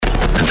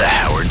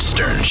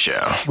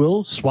Show.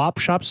 Will Swap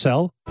Shop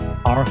sell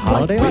our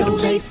holiday What will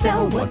items? they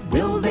sell? What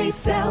will they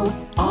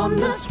sell on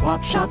the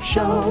Swap Shop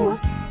Show?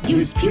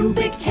 Use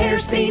pubic hair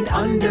stained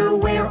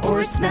underwear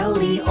or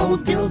smelly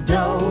old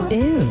dildo.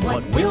 Ew.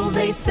 What will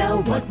they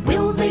sell? What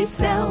will they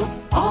sell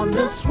on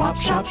the Swap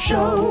Shop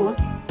Show?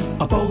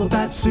 A bowl of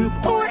bat soup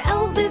or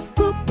Elvis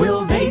poop?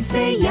 Will they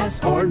say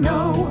yes or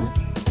no?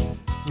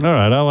 All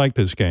right, I like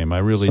this game. I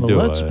really So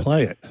do. let's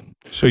play it.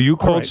 So you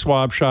called right.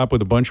 Swap Shop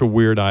with a bunch of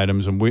weird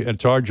items, and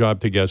it's our job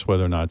to guess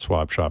whether or not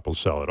Swap Shop will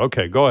sell it.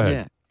 Okay, go ahead.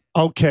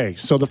 Yeah. Okay,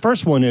 so the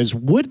first one is,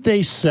 would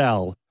they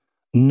sell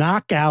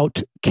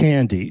knockout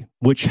candy,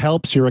 which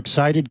helps your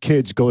excited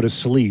kids go to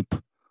sleep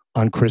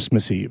on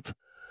Christmas Eve?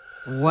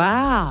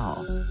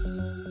 Wow.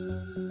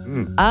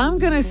 I'm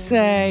going to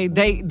say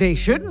they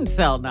shouldn't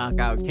sell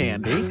knockout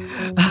candy.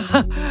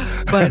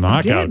 But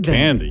Knockout did they?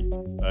 candy.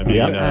 I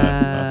mean,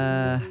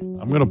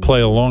 I'm going to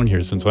play along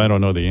here since I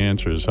don't know the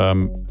answers.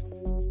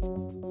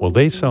 Will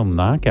they sell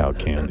knockout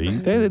candy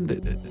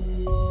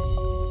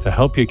to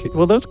help you?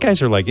 Well, those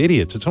guys are like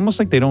idiots. It's almost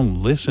like they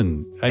don't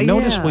listen. I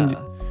notice when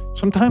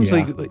sometimes Yeah.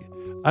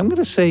 I'm going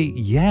to say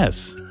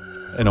yes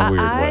in a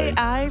weird way.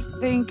 I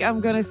think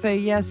I'm going to say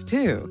yes,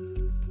 too.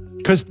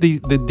 Because the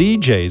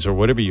DJs or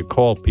whatever you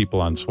call people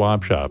on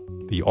Swap Shop,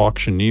 the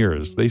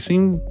auctioneers, they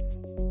seem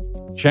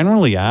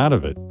generally out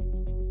of it.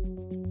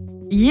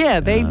 Yeah,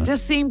 they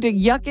just seem to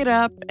yuck it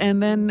up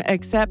and then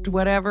accept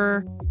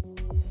whatever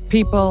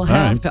people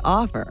have right. to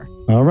offer.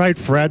 All right,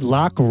 Fred,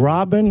 lock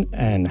Robin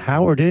and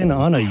Howard in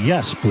on a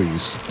yes,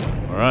 please.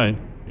 All right,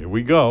 here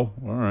we go.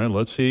 All right,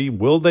 let's see.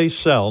 Will they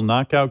sell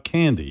knockout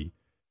candy,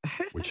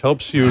 which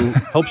helps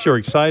your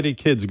excited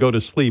kids go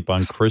to sleep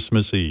on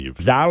Christmas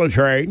Eve? Dollar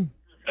Trade.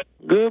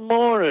 Good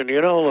morning.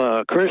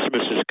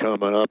 Christmas is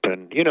coming up,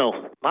 and,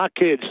 my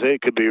kids, they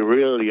could be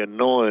really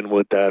annoying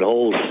with that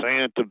whole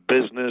Santa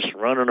business,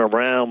 running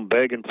around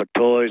begging for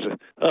toys.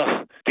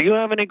 Do you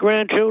have any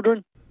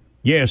grandchildren?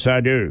 Yes, I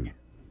do.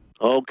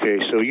 Okay,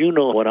 so you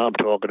know what I'm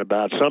talking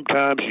about.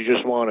 Sometimes you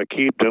just want to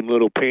keep them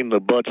little pain in the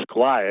butts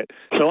quiet.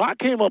 So I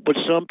came up with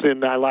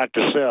something I like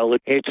to sell.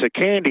 It's a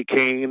candy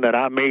cane that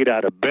I made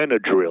out of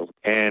Benadryl.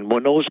 And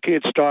when those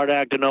kids start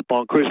acting up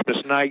on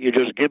Christmas night, you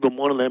just give them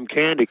one of them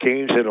candy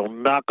canes, it'll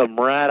knock them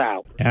right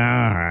out. All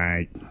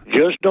right.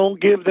 Just don't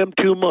give them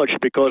too much,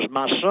 because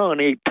my son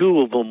ate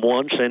 2 of them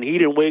once, and he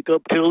didn't wake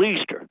up till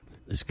Easter.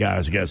 This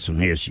guy's got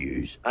some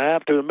issues. I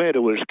have to admit, it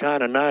was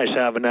kind of nice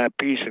having that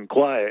peace and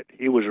quiet.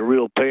 He was a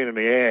real pain in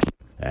the ass.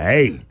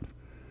 Hey,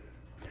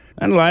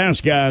 that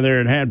last guy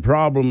there had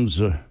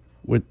problems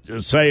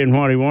with saying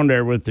what he wanted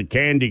there with the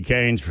candy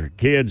canes for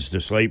kids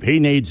to sleep. He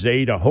needs to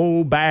eat a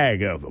whole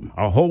bag of them,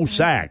 a whole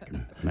sack.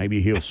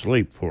 Maybe he'll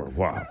sleep for a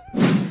while.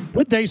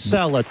 Would they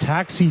sell a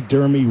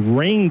taxidermy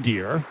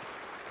reindeer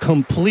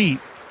complete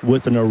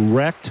with an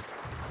erect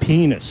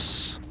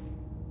penis?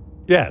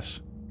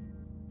 Yes.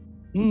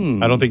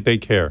 I don't think they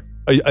care.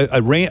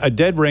 A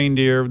dead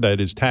reindeer that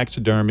is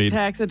taxidermied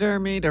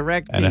Taxidermy,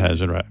 and it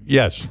has it right.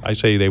 Yes, I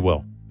say they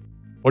will.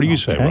 What do you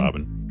say,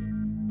 Robin?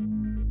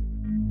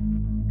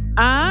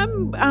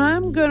 I'm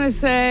going to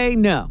say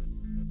no.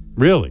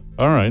 Really?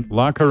 All right.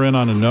 Lock her in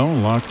on a no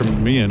and lock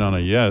me in on a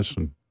yes.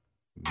 And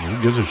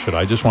who gives a shit?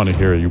 I just want to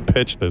hear you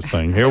pitch this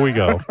thing. Here we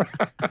go.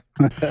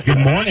 Good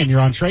morning.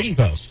 You're on Trading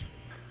Post.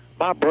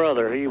 My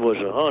brother, he was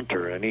a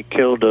hunter, and he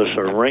killed us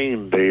a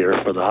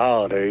reindeer for the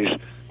holidays.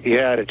 He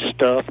had it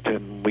stuffed,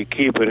 and we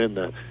keep it in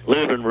the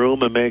living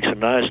room. It makes a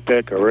nice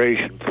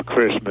decoration for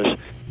Christmas.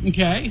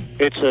 Okay.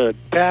 It's a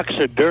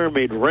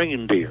taxidermied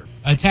reindeer.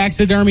 A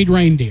taxidermied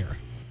reindeer.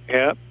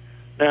 Yep.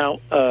 Now,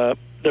 the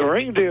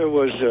reindeer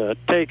was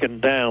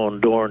taken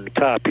down during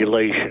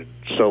copulation,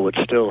 so it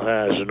still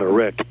has an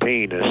erect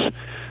penis,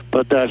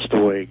 but that's the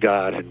way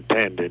God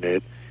intended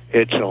it.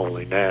 It's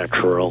only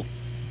natural.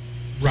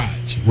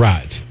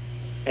 Right.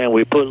 And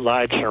we put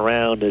lights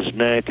around his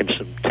neck and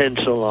some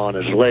tinsel on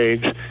his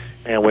legs,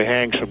 and we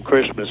hang some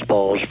Christmas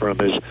balls from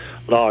his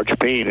large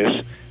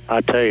penis.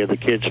 I tell you, the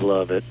kids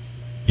love it.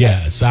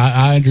 Yes,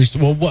 I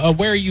understand. Well,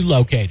 where are you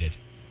located?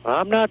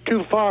 I'm not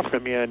too far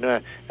from you,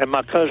 and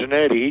my cousin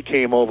Eddie, he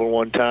came over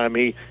one time.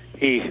 He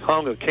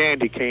hung a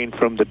candy cane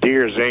from the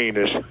deer's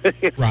anus.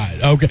 Right,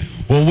 okay.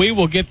 Well, we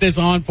will get this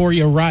on for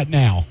you right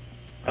now.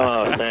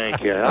 Oh,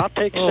 thank you. I'll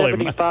take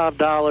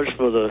 $75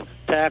 for the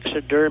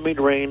taxidermied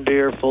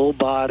reindeer, full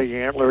body,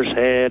 antlers,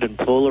 head, and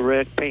full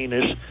erect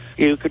penis.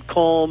 You could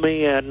call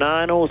me at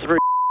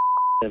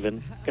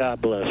 903-7.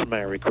 God bless.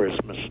 Merry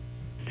Christmas.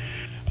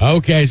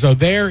 Okay, so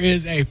there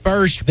is a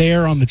first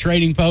there on the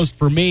Trading Post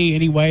for me.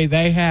 Anyway,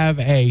 they have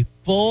a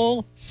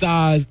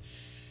full-sized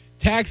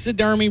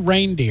taxidermy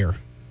reindeer.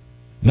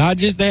 Not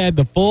just they had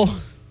the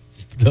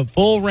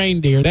full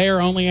reindeer. They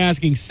are only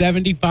asking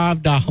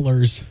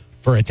 $75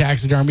 for a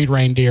taxidermied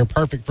reindeer,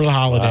 perfect for the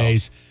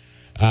holidays.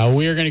 Wow.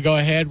 We are going to go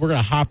ahead. We're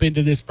going to hop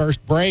into this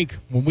first break.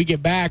 When we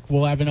get back,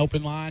 we'll have an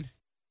open line.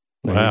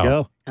 There you go.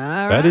 All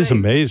That is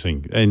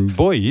amazing. And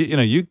boy,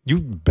 you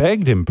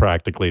begged him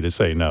practically to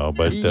say no,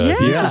 but he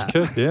just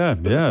could. Yeah,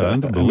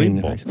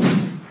 unbelievable.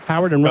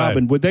 Howard and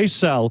Robin, would they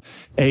sell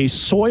a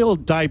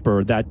soiled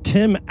diaper that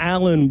Tim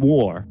Allen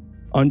wore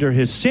under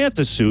his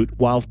Santa suit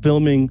while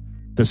filming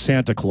The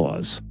Santa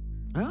Claus?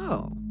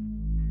 Oh.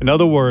 In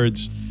other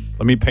words,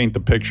 let me paint the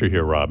picture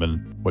here,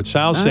 Robin. What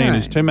Sal's saying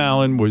is Tim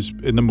Allen was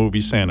in the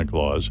movie Santa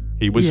Claus.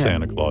 He was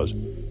Santa Claus.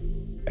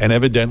 And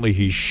evidently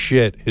he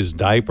shit his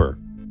diaper.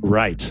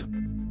 Right.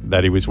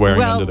 That he was wearing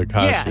under the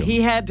costume. Yeah,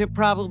 he had to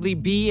probably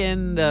be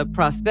in the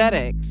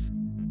prosthetics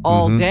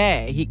all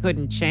day. He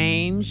couldn't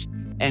change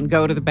and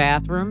go to the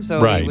bathroom,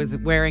 so he was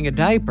wearing a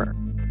diaper.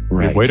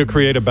 Right. Way to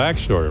create a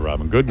backstory,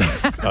 Robin. Good one.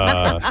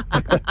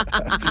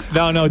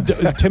 No,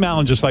 Tim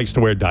Allen just likes to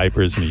wear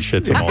diapers and he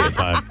shits them all the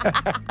time.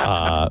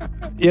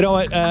 You know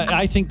what?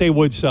 I think they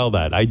would sell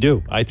that. I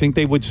do. I think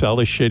they would sell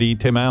a shitty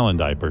Tim Allen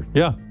diaper.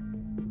 Yeah.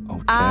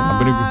 Okay.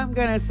 I'm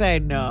going to say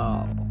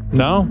no.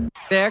 No?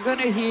 They're going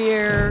to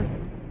hear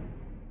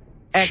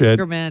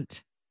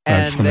excrement,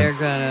 and they're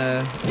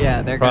going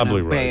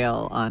to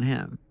bail on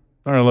him.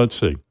 All right, let's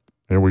see.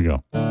 Here we go.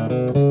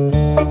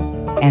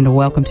 And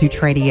welcome to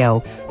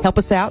Tradio. Help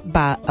us out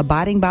by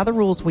abiding by the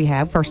rules we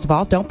have. First of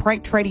all, don't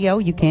prank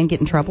Tradio. You can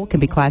get in trouble. Can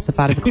be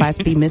classified as a Class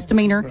B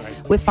misdemeanor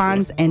with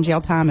fines and jail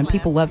time. And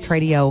people love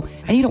Tradio.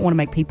 And you don't want to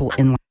make people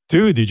in line.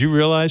 Dude, did you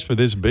realize for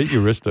this bit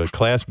you risked a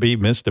Class B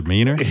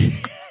misdemeanor?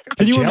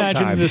 Can you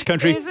imagine in this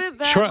country? Isn't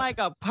that like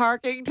a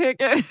parking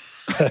ticket?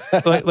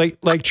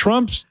 like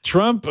Trump,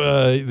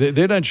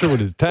 they're not sure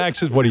what his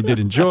taxes, what he did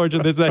in Georgia.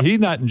 He's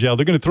not in jail.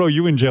 They're going to throw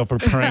you in jail for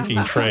pranking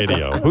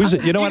Tradio. Who's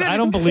it? You know what? I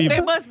don't believe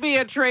there must be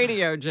a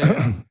Tradio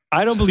jail.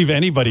 I don't believe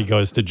anybody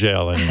goes to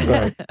jail anymore.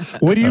 Right.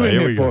 What are you in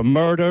here for?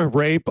 Murder,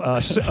 rape,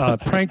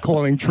 prank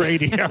calling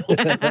Tradio.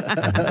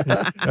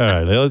 All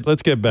right,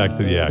 let's get back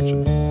to the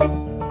action.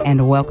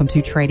 And welcome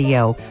to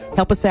Tradio.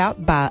 Help us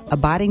out by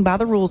abiding by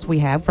the rules we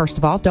have. First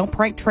of all, don't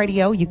prank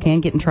Tradio. You can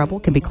get in trouble.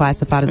 Can be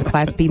classified as a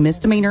Class B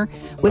misdemeanor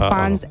with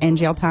fines and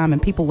jail time.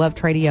 And people love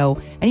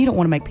Tradio. And you don't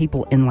want to make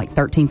people in like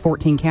 13,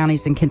 14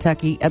 counties in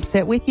Kentucky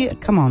upset with you.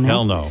 Come on now.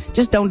 Hell no.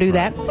 Just don't do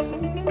that.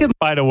 Good.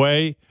 By the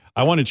way,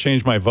 I want to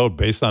change my vote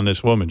based on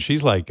this woman.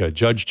 She's like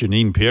Judge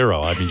Janine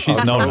Pirro. I mean,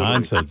 she's no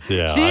nonsense.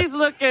 Yeah, she's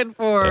looking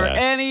for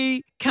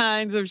any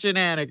kinds of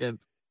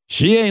shenanigans.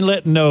 She ain't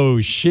letting no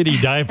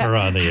shitty diaper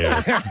on the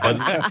air.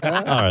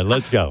 All right,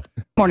 let's go.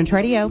 Morning,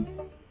 Tradio.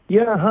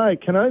 Yeah, hi.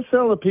 Can I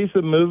sell a piece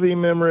of movie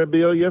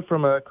memorabilia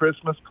from a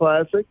Christmas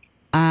classic?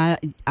 I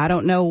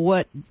don't know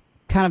what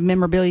kind of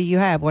memorabilia you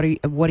have. What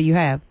do you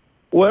have?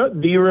 Well,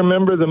 do you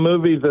remember the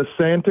movie The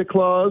Santa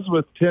Claus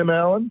with Tim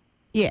Allen?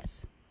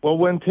 Yes. Well,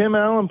 when Tim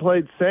Allen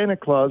played Santa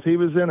Claus, he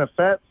was in a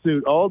fat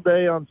suit all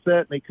day on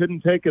set, and he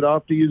couldn't take it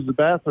off to use the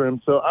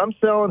bathroom. So I'm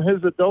selling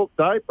his adult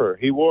diaper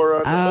he wore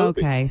on the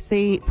movie. Okay.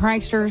 See,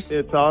 pranksters.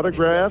 It's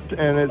autographed,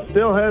 and it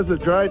still has a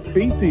dried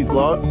feces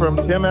log from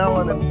Tim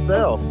Allen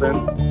himself.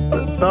 And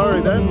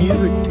sorry, that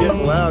music's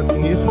getting loud.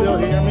 Can you still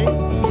hear me?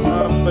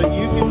 But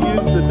you can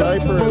use the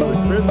diaper as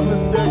a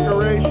Christmas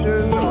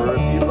decoration, or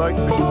if you'd like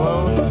to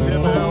clone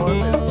Tim Allen.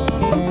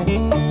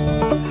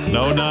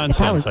 No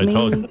nonsense. I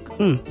told you.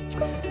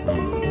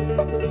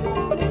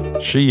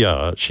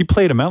 She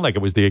played him out like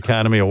it was the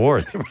Academy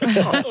Awards. If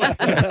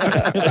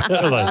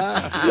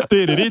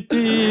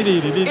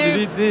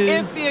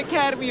the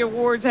Academy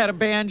Awards had a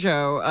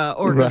banjo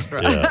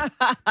orchestra. Yeah.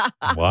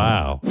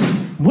 Wow.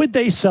 Would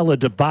they sell a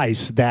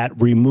device that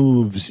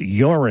removes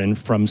urine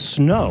from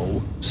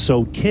snow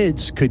so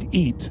kids could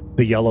eat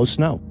the yellow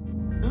snow?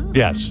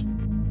 Yes.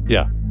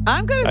 Yeah.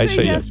 I'm going to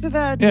say yes to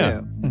that, too.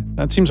 Yeah.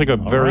 That seems like a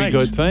very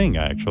good thing,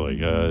 actually.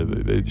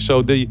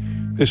 So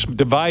this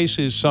device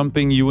is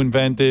something you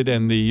invented,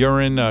 and the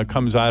urine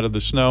comes out of the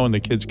snow, and the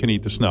kids can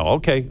eat the snow.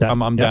 Okay,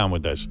 I'm down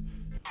with this.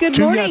 Good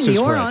morning.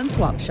 You're on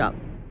Swap Shop.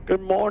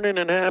 Good morning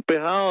and happy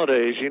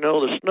holidays. You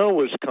know, the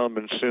snow is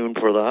coming soon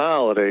for the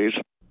holidays.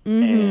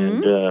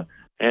 Mm-hmm.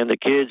 And the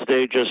kids,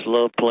 they just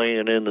love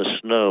playing in the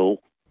snow.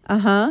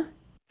 Uh-huh.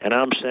 And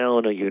I'm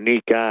selling a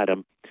unique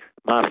item.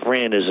 My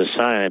friend is a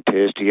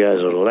scientist. He has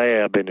a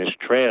lab in his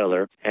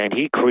trailer, and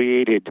he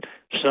created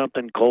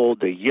something called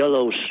the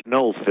yellow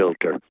snow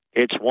filter.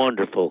 It's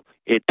wonderful.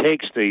 It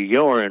takes the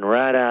urine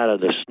right out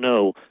of the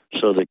snow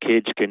so the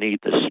kids can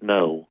eat the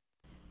snow.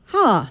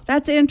 Huh,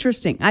 that's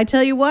interesting. I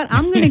tell you what,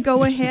 I'm going to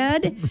go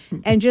ahead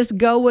and just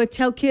go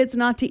tell kids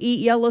not to eat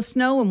yellow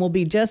snow, and we'll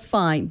be just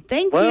fine.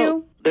 Thank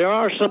you. There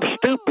are some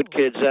stupid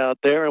kids out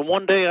there, and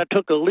one day I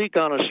took a leak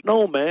on a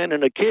snowman,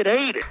 and a kid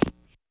ate it.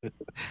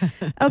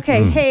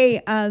 Okay,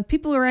 hey,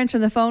 people are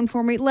answering the phone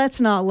for me. Let's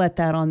not let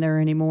that on there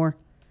anymore.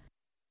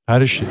 How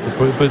does she?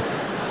 But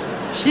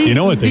you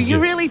know what? Do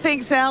you really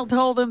think Sal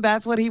told him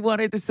that's what he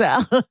wanted to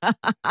sell?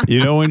 You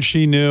know when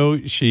she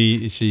knew?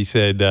 She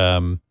said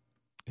the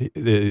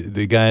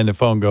guy on the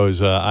phone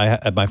goes,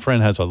 my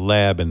friend has a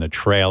lab in the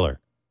trailer.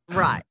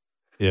 Right.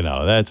 You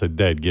know, that's a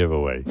dead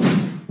giveaway.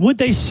 Would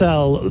they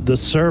sell the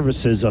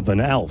services of an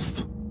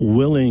elf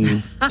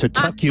willing to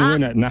tuck you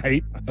in at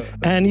night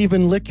and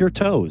even lick your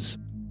toes?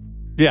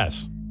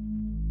 Yes.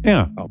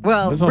 Yeah.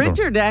 Well,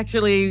 Richard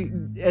actually,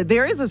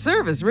 there is a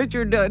service.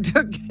 Richard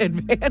took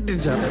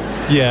advantage of it.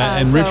 Yeah,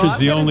 and so Richard's I'm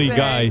the gonna only say,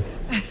 guy.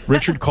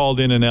 Richard called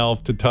in an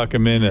elf to tuck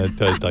him in at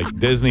like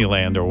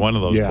Disneyland or one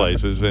of those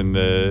places, and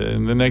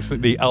the next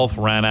thing, the elf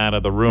ran out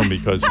of the room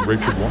because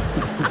Richard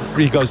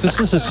he goes, "This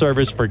is a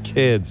service for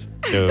kids,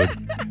 dude."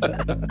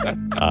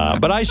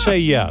 But I say,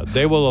 yeah,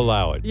 they will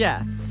allow it.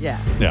 Yeah.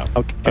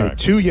 Okay, right.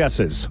 2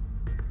 yeses.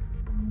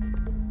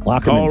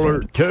 Lock 'em in, Caller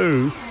Fred.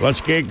 2.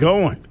 Let's get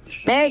going.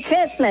 Merry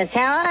Christmas.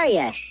 How are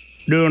you?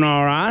 Doing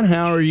all right.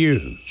 How are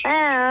you?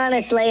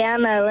 Honestly,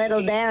 I'm a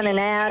little down and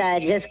out. I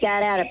just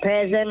got out of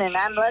prison, and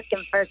I'm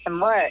looking for some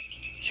work.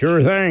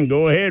 Sure thing.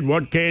 Go ahead.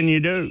 What can you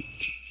do?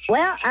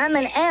 Well, I'm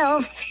an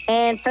elf,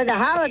 and for the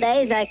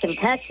holidays, I can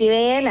tuck you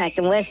in. I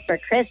can whisper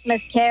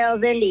Christmas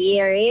carols into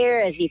your ear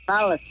as you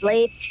fall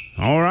asleep.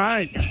 All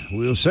right.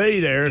 We'll see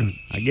there.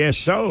 I guess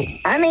so.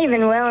 I'm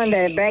even willing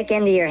to break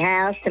into your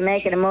house to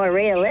make it a more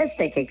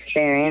realistic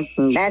experience,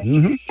 and that's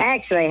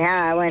actually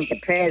how I went to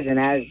prison.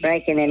 I was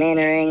breaking and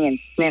entering and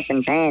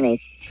sniffing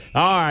panties.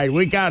 All right.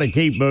 We got to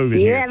keep moving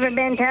You here. ever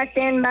been tucked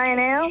in by an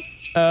elf?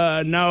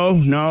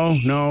 No.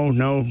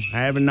 I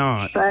have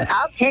not. But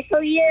I'll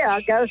tickle you.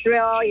 I'll go through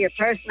all your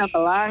personal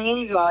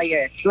belongings while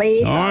you're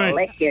asleep. All right. I'll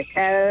lick your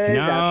toes.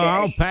 No,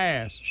 I'll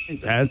pass.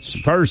 That's the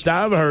first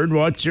I've heard.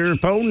 What's your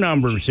phone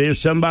number? See if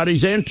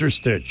somebody's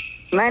interested.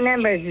 My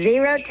number's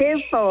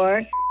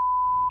 024.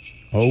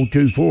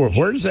 024.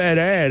 Where's that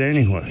at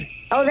anyway?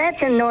 Oh,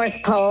 that's a North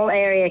Pole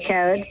area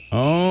code.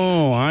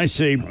 Oh, I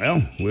see.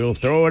 Well, we'll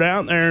throw it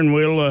out there and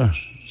we'll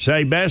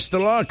say best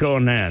of luck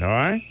on that, all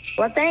right?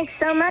 Well, thanks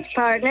so much,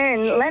 partner,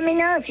 and let me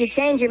know if you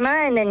change your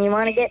mind and you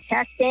want to get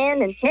tucked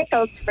in and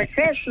tickled for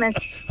Christmas.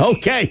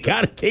 Okay,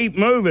 gotta keep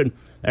moving.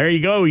 There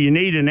you go. You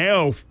need an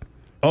elf.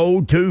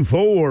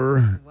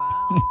 024.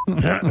 Wow.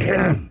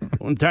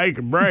 Gonna take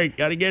a break.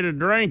 Gotta get a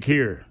drink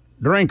here.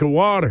 Drink of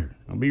water.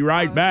 I'll be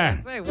right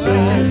back. Fresh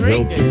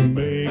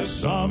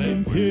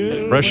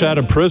out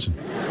of prison.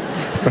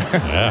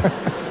 Yeah.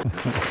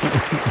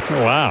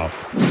 Wow.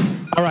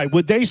 All right,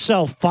 would they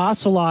sell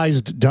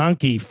fossilized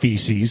donkey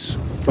feces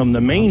from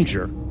the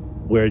manger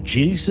where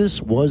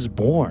Jesus was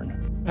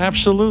born?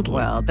 Absolutely.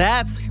 Well,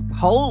 that's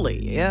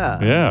holy.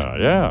 Yeah.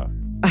 Yeah.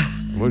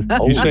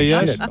 You say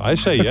yes? I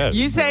say yes.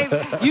 You say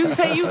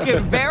you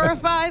can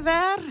verify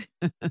that?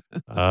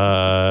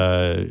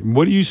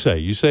 What do you say?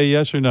 You say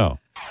yes or no?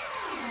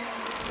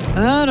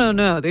 I don't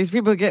know. These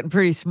people are getting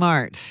pretty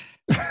smart.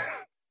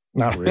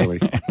 Not really.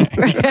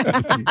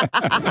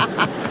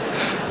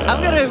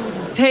 I'm going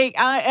to take,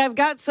 I've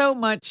got so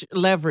much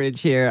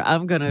leverage here.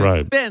 I'm going to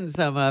spin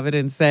some of it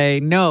and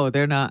say, no,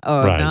 they're not,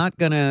 not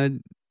going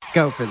to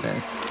go for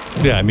this.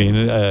 Yeah, I mean,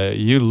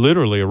 you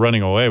literally are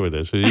running away with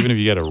this. Even if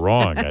you get it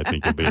wrong, I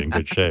think you'll be in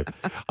good shape.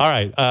 All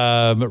right.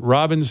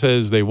 Robin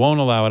says they won't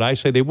allow it. I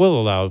say they will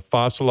allow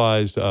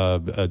fossilized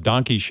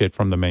donkey shit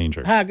from the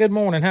manger. Hi, good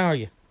morning. How are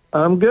you?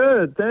 I'm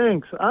good,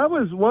 thanks. I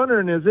was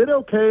wondering, is it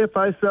okay if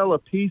I sell a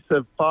piece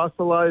of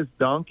fossilized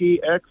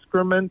donkey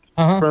excrement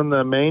from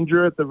the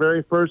manger at the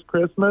very first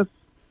Christmas?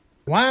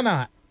 Why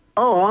not?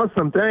 Oh,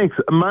 awesome, thanks.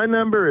 My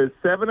number is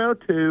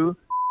 702.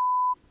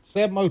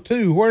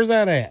 702, where's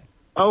that at?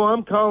 Oh,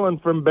 I'm calling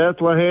from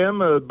Bethlehem,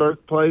 the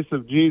birthplace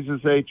of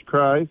Jesus H.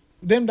 Christ.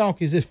 Them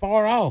donkeys is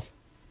far off.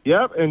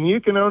 Yep, and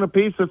you can own a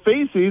piece of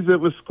feces that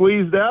was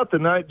squeezed out the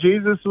night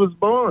Jesus was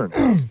born.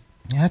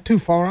 That's too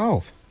far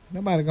off.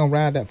 Nobody gonna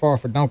ride that far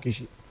for donkey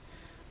shit.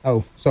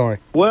 Oh, sorry.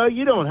 Well,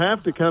 you don't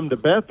have to come to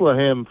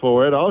Bethlehem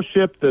for it. I'll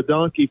ship the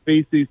donkey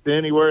feces to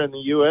anywhere in the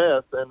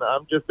U.S., and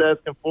I'm just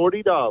asking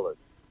 $40.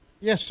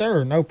 Yes,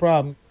 sir. No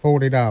problem.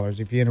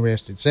 $40 if you're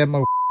interested.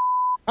 7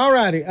 All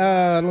righty.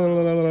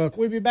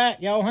 We'll be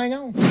back. Y'all hang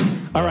on.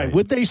 All right.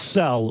 Would they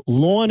sell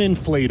lawn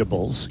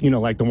inflatables,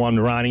 like the one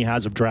Ronnie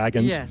has of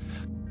dragons? Yes.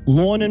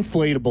 Lawn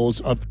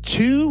inflatables of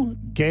 2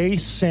 gay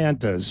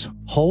Santas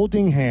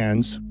holding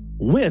hands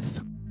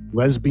with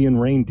lesbian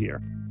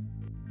reindeer.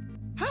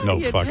 How No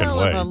do you fucking tell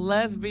way. if a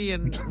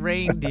lesbian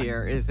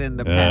reindeer is in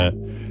the pack?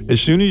 As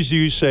soon as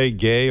you say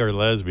gay or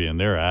lesbian,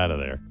 they're out of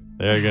there.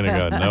 They're going to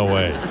go, no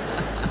way.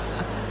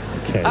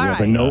 Okay. All we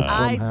have a no from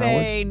I Howard.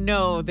 say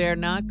no, they're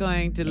not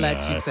going to let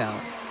you sell.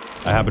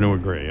 I happen to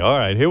agree. All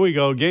right, here we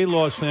go. Gay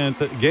lawn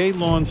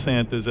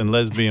Santas and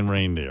lesbian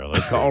reindeer.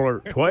 Let's go. Caller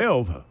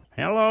 12.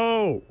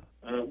 Hello.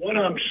 What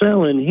I'm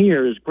selling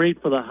here is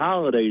great for the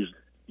holidays.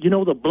 You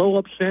know the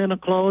blow-up Santa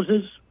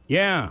Clauses?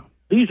 Yeah.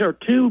 These are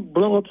 2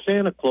 blow-up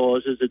Santa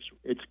Clauses.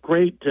 It's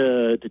great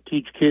to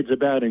teach kids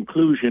about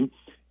inclusion.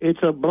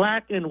 It's a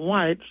black and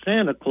white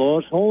Santa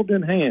Claus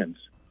holding hands.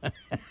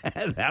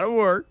 That'll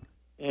work.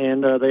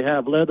 And they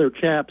have leather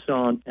chaps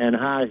on and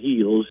high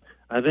heels.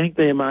 I think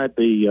they might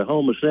be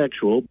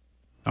homosexual.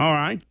 All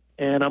right.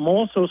 And I'm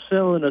also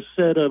selling a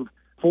set of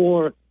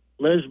 4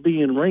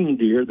 lesbian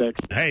reindeer that...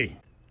 Hey,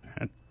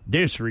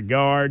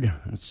 disregard.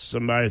 That's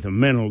somebody with a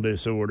mental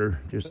disorder.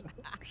 Just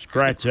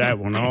scratch that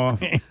one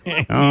off.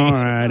 All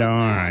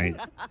right.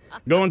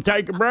 Go and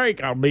take a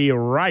break. I'll be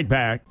right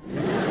back.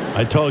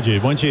 I told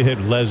you, once you hit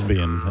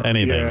lesbian,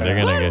 anything,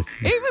 they're going to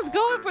get... He was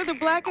going for the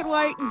black and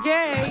white and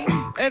gay,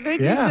 and then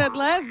you said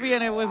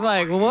lesbian. It was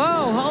like,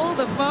 whoa, hold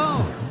the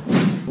phone.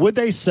 would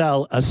they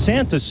sell a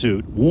Santa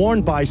suit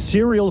worn by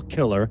serial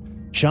killer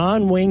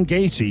John Wayne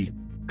Gacy,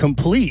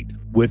 complete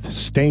with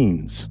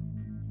stains?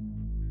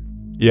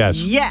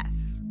 Yes.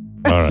 Yes.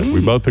 All right.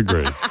 We both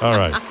agree. All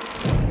right.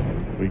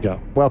 Here we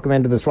go. Welcome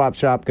into the Swap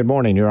Shop. Good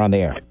morning. You're on the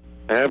air.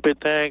 Happy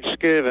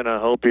Thanksgiving. I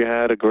hope you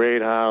had a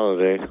great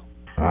holiday.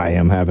 I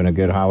am having a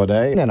good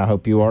holiday, and I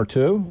hope you are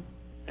too.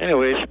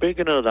 Anyway,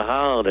 speaking of the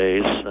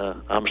holidays,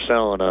 I'm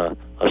selling a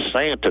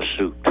Santa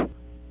suit.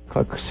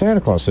 Santa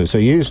Claus suit. So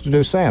you used to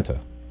do Santa?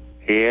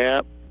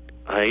 Yeah,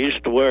 I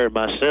used to wear it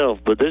myself,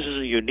 but this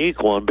is a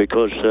unique one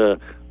because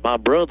my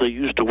brother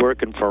used to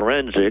work in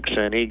forensics,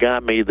 and he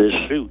got me this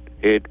suit.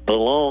 It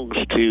belongs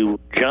to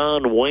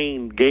John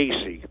Wayne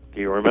Gacy.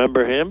 Do you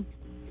remember him?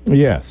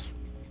 Yes.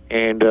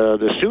 And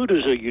the suit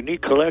is a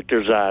unique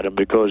collector's item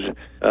because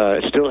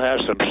it still has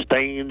some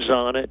stains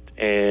on it,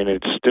 and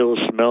it still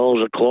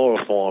smells of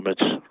chloroform.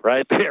 It's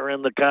right there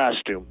in the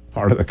costume.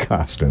 Part of the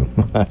costume.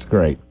 That's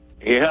great.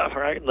 Yeah,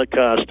 right in the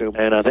costume.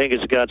 And I think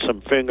it's got some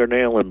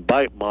fingernail and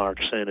bite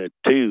marks in it,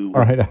 too.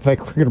 All right, I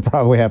think we're going to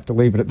probably have to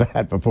leave it at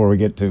that before we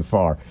get too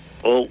far.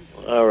 Oh,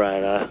 all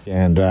right.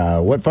 And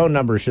what phone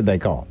number should they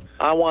call?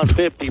 I want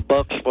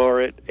 $50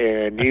 for it,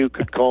 and you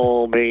could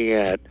call me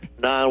at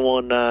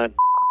 919.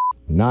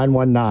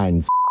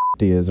 919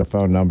 is a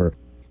phone number.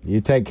 You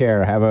take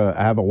care. Have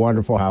a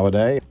wonderful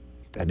holiday.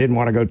 I didn't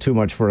want to go too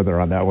much further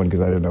on that one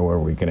because I didn't know where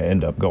we could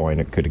end up going.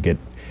 It could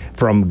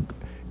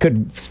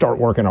start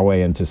working our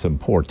way into some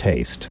poor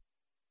taste.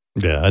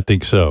 Yeah, I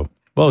think so.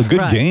 Well,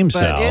 good game, but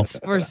Sal. It's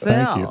for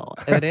sale.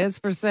 It is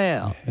for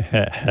sale.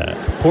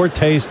 Poor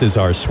taste is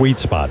our sweet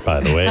spot,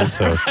 by the way.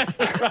 So,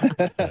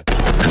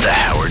 The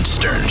Howard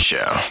Stern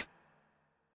Show.